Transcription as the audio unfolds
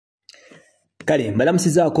Kale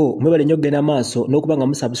mbalamusizaako mwebale nnyo okugenda maaso n'okuba nga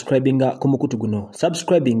musubscribinga ku mukutu guno.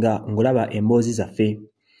 Subscribinga ng'olaba emboozi zaffe.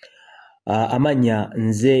 Amanya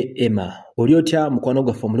nze Emma. Oli otya mukwano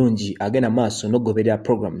gwaffe omulungi agenda maaso n'okugoberera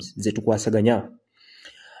programs ze tukwasaganya.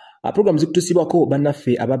 Programs zikutusibwako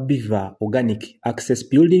bannaffe aba Beaver Organic Access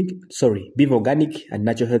Building, Beaver Organic and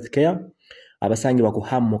Natural Health Care. Abasangibwa ku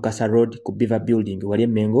Ham Mukasa Road ku Beaver Building wali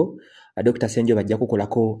Mengo. Dr. Senjo bajja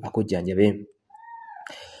kukolako akujjanjabe.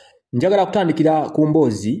 Njagala kutandikira ku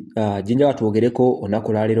mboozi jinjaga tuogereko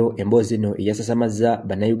olunaku lwaleero emboozi eno eyasasamaza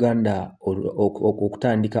bannayuganda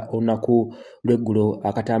okutandika olunaku lw'eggulo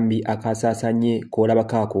akatambi akasaasanye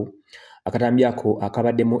koolabakaako. Akatambi ako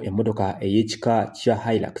akabaddemu emmotoka ey'ekika kya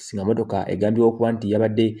Hilux nga mmotoka egambibwa okuba nti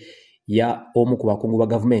yabadde ya omu ku bakungu ba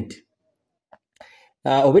gavumenti.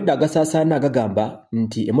 Obedda agasaasaana agagamba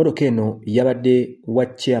nti emmotoka eno yabadde wa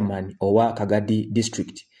chairman owa Kagadi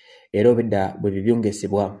district era obedda bwe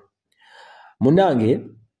bibyongesebwa. Munange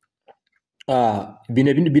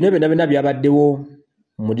bino byonna byabaddewo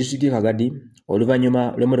mu district ya Kagadi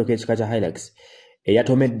oluvannyuma lw'emmotoka ekika kya Hilux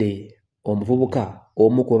Eyatomedde omuvubuka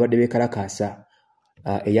omu ku babadde Beekalakaasa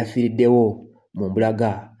eyafiiriddewo mu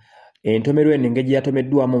Mbulaga. Entomerwa eno engeri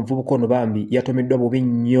yatomeddwamu omuvubuka ono bambi yatomeddwa bubi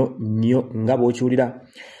nnyo nga bw'okiwulira.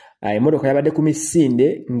 Emmotoka yabadde ku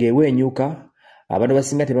misinde ng'ewenyuuka. Abantu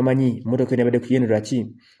basinga tebamanyi mmotoka eno yabadde kuyenderera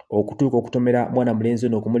ki okutuuka okutomera mwana mulenzi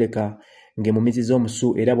ono okumuleka ng'emumiziza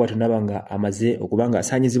omusu era bw'atyo n'aba nga amaze okuba nga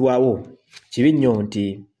asaanyizibwawo. Kibi nnyo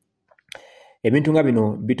nti ebintu nga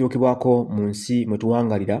bino bituukibwako mu nsi mwe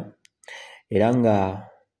tuwangalira era nga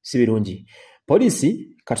si birungi.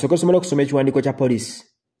 Poliisi katusooke tusomere okusoma ekiwandiiko kya poliisi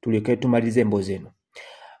tuleke tumalirize emboozi eno.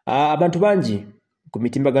 Abantu bangi ku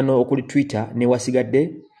mitimbagano okuli Twitter ne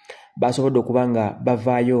wasigadde basobodde okuba nga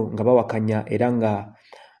bavaayo nga bawakanya era nga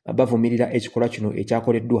bavumirira ekikolwa kino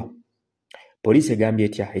ekyakoleddwa. Poliisi egambye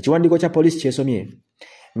etya? Ekiwandiiko kya poliisi kyesomye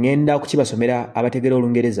ngenda kukibasomera abategeera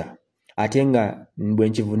Olungereza ate nga bwe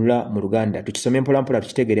nkivunula mu Luganda tukisome mpolampola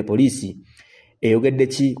tukitegere. Poliisi eyogedde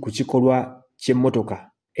ki ku kikolwa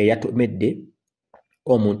ky'emmotoka eyatomedde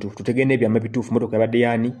omuntu? Tutegende ebyama bituufu, mmotoka yabadde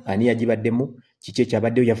yaani, ani yagibaddemu, kiki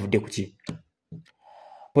ekyabaddeyo, yavudde ku ki?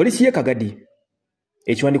 Poliisi y'e Kagadi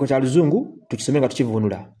ekiwandiiko kya Luzungu tukisome nga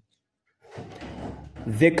tukivunula.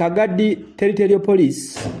 The Kagadi Territorial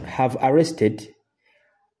Police have arrested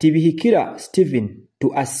Tibihikira Stephen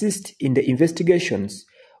to assist in the investigations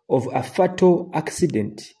of a fatal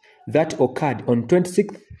accident that occurred on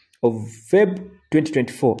 26th of Feb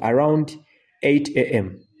 2024 around 8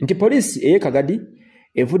 a.m. Nti poliisi ey'e Kagadi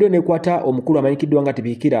evudde nekwata omukulu amanyikiddwa nga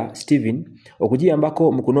Tibihikira Stephen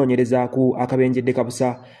okugiyambako mu kunoonyereza ku akabenjedde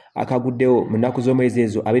kabusa akaguddewo mu nnaku z'omwezi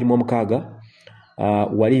ezo 26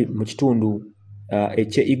 wali mu kitundu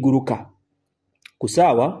ekye Iguruka ku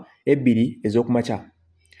ssaawa 2 ez'okumakya.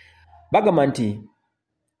 Bagamba nti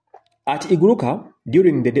at Iguruka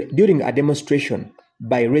during a demonstration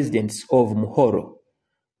by residents of Muhoro,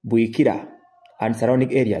 Bwikira and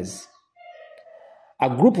surrounding areas, a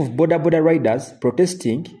group of border riders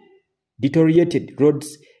protesting deteriorated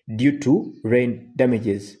roads due to rain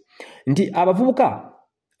damages. Nti abavubuka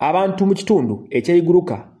abantu mu kitundu ekya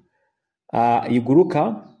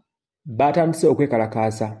Iguruka batandise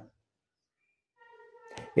okwekalakaasa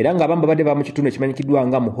era nga abamu babadde ba mu kitundu ekimanyikiddwa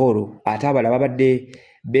nga Muhoro ate abalala babadde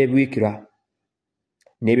beebwikira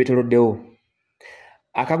n'ebyetoloddewo.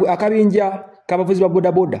 Akabinja k'abavuzi ba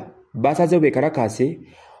bodaboda basazeewo beekalakaase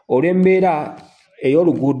olw'embeera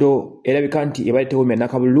ey'oluguudo erabika nti ebadde tewomya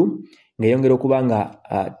nakabululu ng'eyongera okuba nga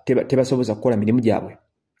tebasoboza kukola mirimu gyabwe.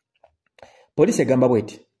 Poliisi egamba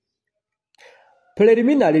bw'eti.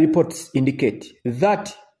 Preliminary reports indicate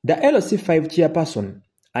that the LC5 chairperson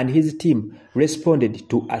and his team responded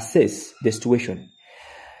to assess the situation.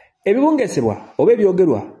 Ebibungesebwa oba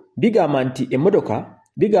ebyogerwa bigamba nti emmotoka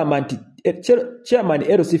bigamba nti chairman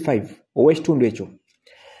LC5 ow'ekitundu ekyo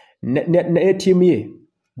ne ttiimu ye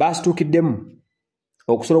basituukiddemu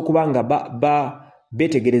okusobola okuba nga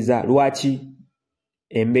beetegereza lwaki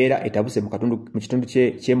embeera etabuse mu kitundu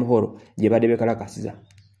ky'emuhoro gye badde beekalakasiza.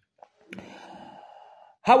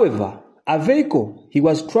 However, a vehicle he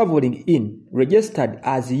was traveling in registered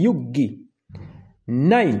as UG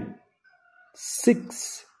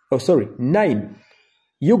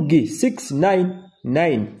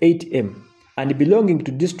 6998M and belonging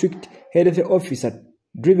to District Health Officer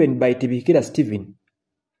driven by Tibihikira Stephen.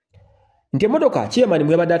 Nti emmotoka chairman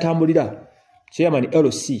mwebadde atambulira, chairman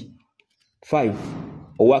LC5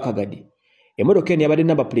 owa Kagadi, emmotoka eno yabadde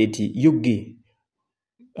number plate UG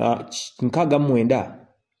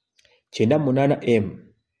 6998M.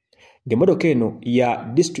 Ng'emmotoka eno ya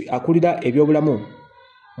district akulira ebyobulamu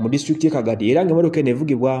mu district y'e Kagadi era ng'emmotoka eno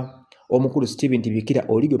evugibwa omukulu Stephen Tibikira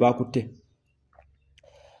oli gwe bakutte.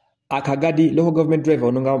 Akagadi local government driver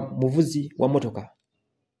ono nga muvuzi wa motoka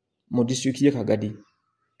mu district ye Kagadi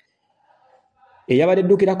eyabadde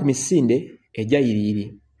ddukira ku misinde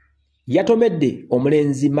ejayiriri yatomedde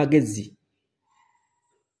omulenzi magezi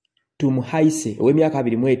tumuhaise ow'emyaka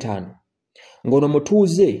 25 ng'ono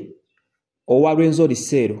mutuuze owa Lwenzori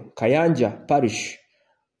Seero Kayanja Parish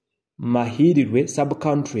Mahirirwe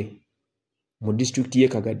sub-country mu district ye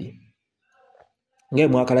Kagadi. Nge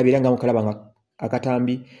mwakalabira nga mukalaba nga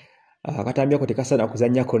akatambi ako tekasana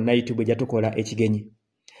kuzannya ko night bwe jatukola ekigenyi.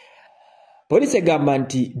 Police egamba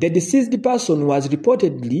nti the deceased person was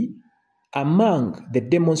reportedly among the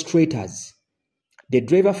demonstrators. The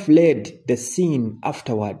driver fled the scene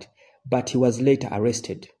afterward, but he was later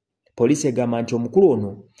arrested. Police egamba nti omukulu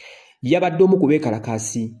ono yabadde omu ku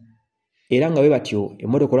beekalakaasi era nga bwe batyo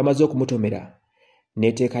emmotoka olwamaze okumutomera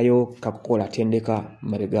n'eteekayo kakukola tendeka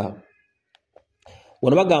mabega.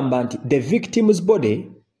 Wano bagamba nti the victim's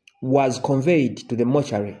body was conveyed to the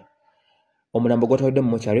mortuary. Omulambo gwatwaliddwa mu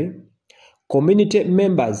mortuary. Community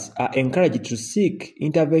members are encouraged to seek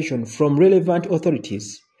intervention from relevant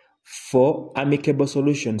authorities for amicable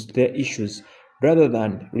solutions to their issues rather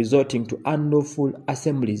than resorting to unlawful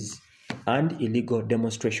assemblies and illegal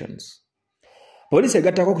demonstrations. Police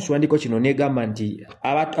egattako ku kiwandiiko kino n'egamba nti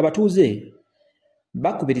abatuuze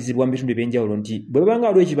bakubirizibwa mu bitundu ebyenjawulo nti bwe babanga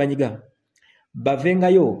waliwo ekibanyiga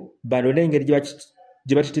bavengayo balole engeri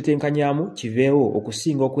gye batitetenkanyaamu kiveewo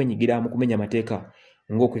okusinga okwenyigira mu kumenya amateeka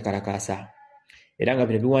ng'okwekalakaasa. Era nga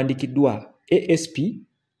bino biwandiikiddwa ASP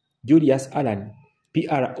Julius Allan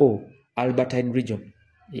PRO Albertine Region.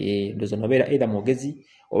 Ndozo nobeera either mwogezi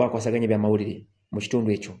oba akwasaganya byamawulire mu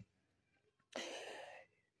kitundu ekyo.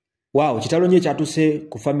 Wow, kitalo nnyo ekyatuuse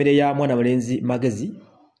ku famire ya mwana mulenzi magezi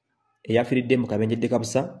eyafiiridde mu kabenjedde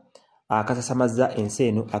kabusa akasasamazza ensi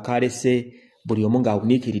eno akalese buli omu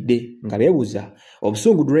ng'awuniikiridde nga beebuuza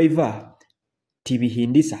obusungu driver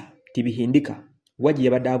tibihindika wagi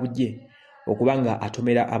yabadde abujje okuba nga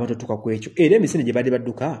atomera abatotuka ku ekyo era emisinde gye badde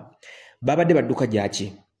babadde badduka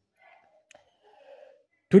gyaki.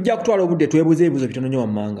 Tujja kutwala obudde twebuuze ebibuuzo bitono nnyo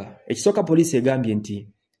wammanga. Ekisooka poliisi egambye nti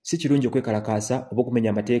si kirungi okwekalakaasa oba okumenya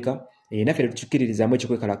amateeka naffe tetukkiririzaamu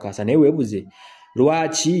ekikwekalakaasa naye weebuuze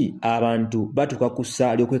lwaki abantu batuuka ku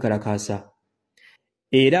ssa ly'okwekalakaasa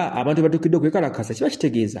era abantu batuukidde okwekalakaasa kiba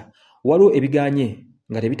kitegeeza waliwo ebiganye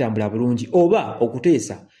nga tebitambula bulungi oba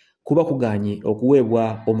okuteesa kuba kuganye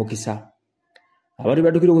okuweebwa omukisa. Abantu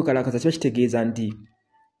batuukidde okwekalakaasa kiba kitegeeza nti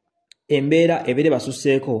embeera ebeere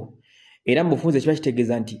basusseeko era mu bufunze kiba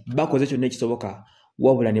kitegeeza nti bakoze kyonna ekisoboka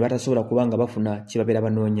wabula ne batasobola kubanga bafuna kibabeera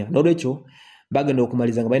banoonya. N'olwekyo bagenda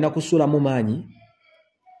okumaliza nga balina kusuulamu maanyi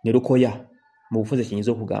ne lukoya mu bufunze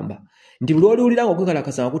kiyinza okugamba nti buli oliwulira nga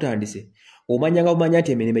okwekalakaasa nga kutandise omanya nga bumanya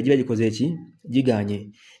nti emirimu egiba gikoze eki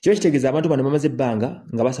giganye. Kiba kitegeeza abantu bano bamaze ebbanga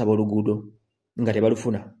nga basaba oluguudo nga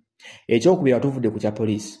tebalufuna. Ekyokubiri atuvudde ku kya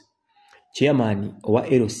poliisi. Chairman owa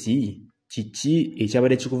LC kiki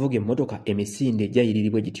ekyabadde kikuvuga emmotoka emisinde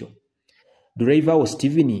egyayiririrwe gityo. Driver wo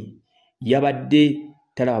Stephen yabadde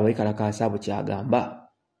talaba beekalakaasa abo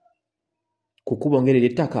kyagamba kukubongerera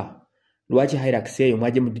ettaka lwaki Hilux eyo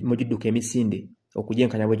mwaje mugidduka emisinde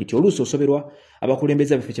okugyenkanya bwe gityo. Oluusi osoberwa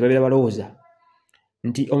abakulembeze baffe kye babeera balowooza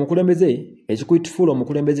nti omukulembeze ekikuyitufuula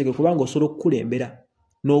omukulembeze ge kubanga osobola okukulembera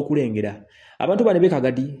n'okulengera. Abantu bane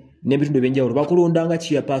Kagadi n'ebitundu ebyenjawulo bakulondanga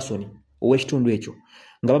chairperson ow'ekitundu ekyo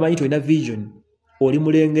nga bamanyi nti olina vision oli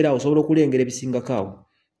mulengera osobola okulengera ebisingako awo.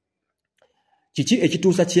 Kiki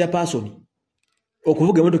ekituusa chairperson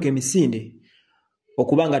okuvuga emmotoka emisinde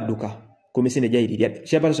okuba nga adduka ku misinde gyayirira?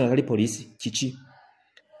 Chairperson atali poliisi kiki?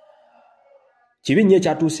 Kibi nnyo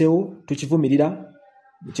ekyatuusewo tukivumirira.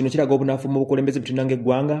 Kino kiraga obunafu mu bukulembeze bitunda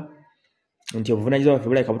ng'eggwanga nti obuvunaanyizibwa baffe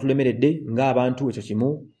bulabika butulemeredde ng'abantu. Ekyo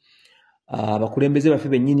kimu. Abakulembeze baffe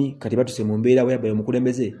bennyini kati batuse mu mbeera whereby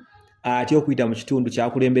omukulembeze atya okuyita mu kitundu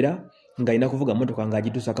kyakulembera ng'alina kuvuga mmotoka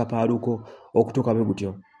ng'agituusa kapaaluuko okutuuka bwe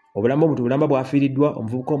gutyo. Obulamu omuntu bulamba bwafiiriddwa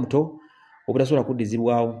omuvubuka omuto obutasobola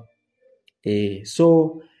kuddizibwawo.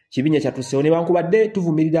 So kibi nnyo ekyatuusewo newankubadde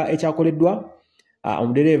tuvumirira ekyakoleddwa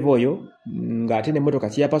omudereeva oyo ng'ate n'emmotoka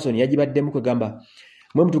chairperson yagibaddemu kwegamba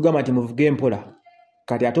mwe mutugamba nti muvuge empola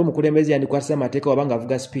kati ate omukulembeze yandikwasisa amateeka wabanga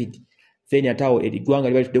avuga speed then ate awo eriggwanga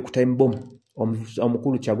liba litudde ku time bomb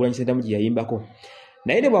omukulu Kyagulanyi Ssentamu gye yayimbako.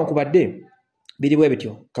 Naye ne bwankubadde biri bwe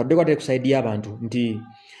bityo kaddeko ate ku side y'abantu nti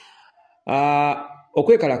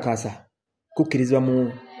okwekalakaasa kukkirizibwa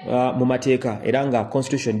mu mateeka era nga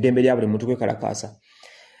constitution ddembe lya buli muntu kwekalakaasa.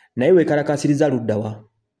 Naye weekalakaasiriza luddawa?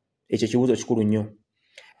 Ekyo kibuuzo kikulu nnyo.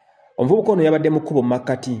 Omuvubuka ono yabadde mu kkubo mu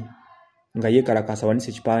makkati nga yeekalakaasa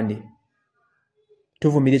wanise ekipande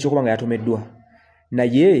tuvumirira ekyokuba nga yatomeddwa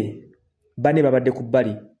naye bane babadde ku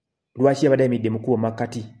bbali lwaki yabadde ayimiridde mu kkubo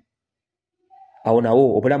makkati awo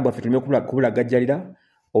nawo obulamu bwaffe tuleme kubulagajjalira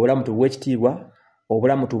obulamu tubuwe ekitiibwa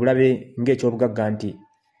obulamu tubulabe ng'ekyobugagga nti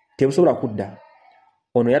tebusobola kudda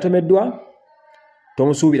ono yatomeddwa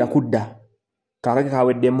tomusuubira kudda kakake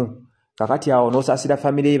kaweddemu kakati awo n'osaasira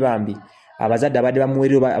famire bambi abazadde abadde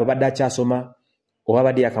bamuwerera abadde akyasoma oba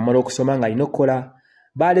abadde yakamala okusoma ng'alina okukola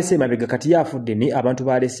baalese emabega kati yaafudde ni abantu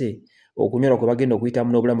baalese okunyolwa kwe bagenda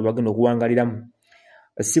okuyitamu n'obulamu bwe bagenda okuwangaliramu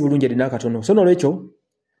si bulungi edde n'akatono so n'olwekyo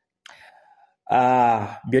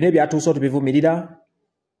byonna ebyatuuse tubivumirira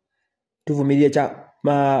tuvumirira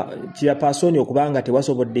kyapaasoni okubanga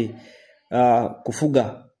tewasobodde kufuga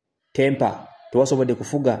tempa tewasobodde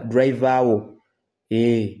kufuga driver wo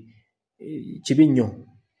kibi nnyo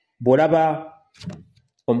bw'olaba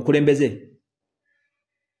omukulembeze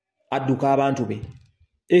adduka abantu be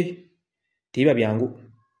tebiba byangu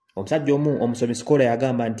omusajja omu omusomi Sikola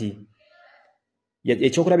yagamba nti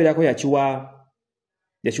ekyokulabirako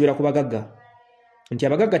yakiwera ku bagagga nti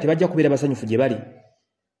abagagga tebajja kubeera basanyufu gye bali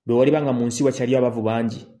bwe walibanga mu nsi wakyaliyo abavu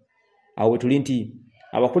bangi awo tuli nti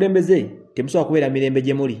abakulembeze temusobola kubeera mirembe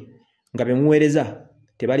gye muli nga bemuweereza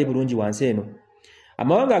tebali bulungi wansi eno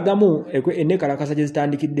amawanga agamu enneekalakaasa gye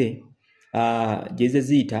zitandikidde gye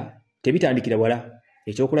ziyita tebitandikira wala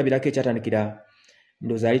ekyokulabirako ekyatandikira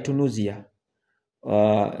ndowooza ali Tunisia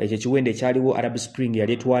ekyo kiwende ekyaliwo Arab Spring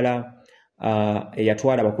yali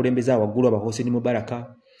eyatwala abakulembeze awaggulu aba Hosni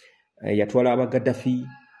Mubaraka yatwala aba Gaddafi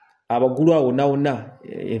abaggulu awo wonna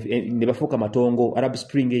ne bafuuka matongo Arab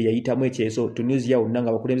Spring yayitamu ekyeso Tunisia wonna nga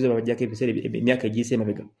abakulembeze babajjako ebiseera emyaka egiyise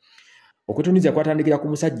emabega okwetunisia kwatandikira ku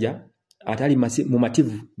musajja atali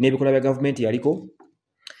mumativu n'ebikola bya gavumenti yaliko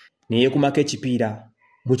neyeekumako ekipiira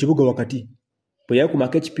mu kibuga wakati bwe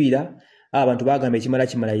yeekumako ekipiira abantu bagamba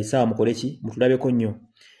ekimala isaawa mukoleki mutulabeko nnyo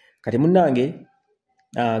kati munnange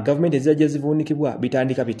gavumenti ezijja zivuunikibwa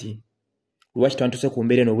bitandika biti lwaki twantuse ku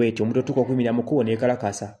mbeera eno bwetyo omuntu otuuka okuyimira mu kkubo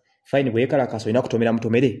neyekalakaasa fayini bwe yeekalakaasa olina kutomera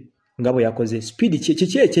mutomere nga bwe yakoze sipiidi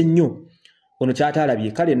kiki ekyennyo ono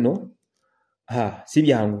kyataalabye kale nno si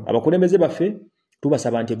byangu abakulembeze baffe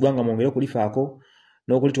tubasaba nti eggwanga mwongere okulifaako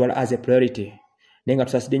n'okulitwala as a priority naye nga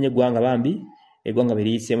tusaasidde nnyo eggwanga bambi eggwanga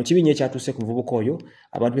beriyise mu kibi nnyo ekyatuuse ku muvubuka oyo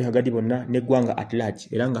abantu b'e Kagadi bonna n'eggwanga at large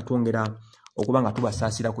era nga twongera okuba nga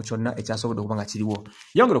tubasaasira ku kyonna ekyasobodde okuba nga kiriwo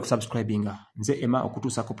yongera okusubscribinga nze Emma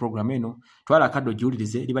okutuusa ku programu eno twala akaddo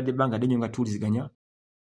giwulirize libadde ebbanga ddyo nga tuwuliziganya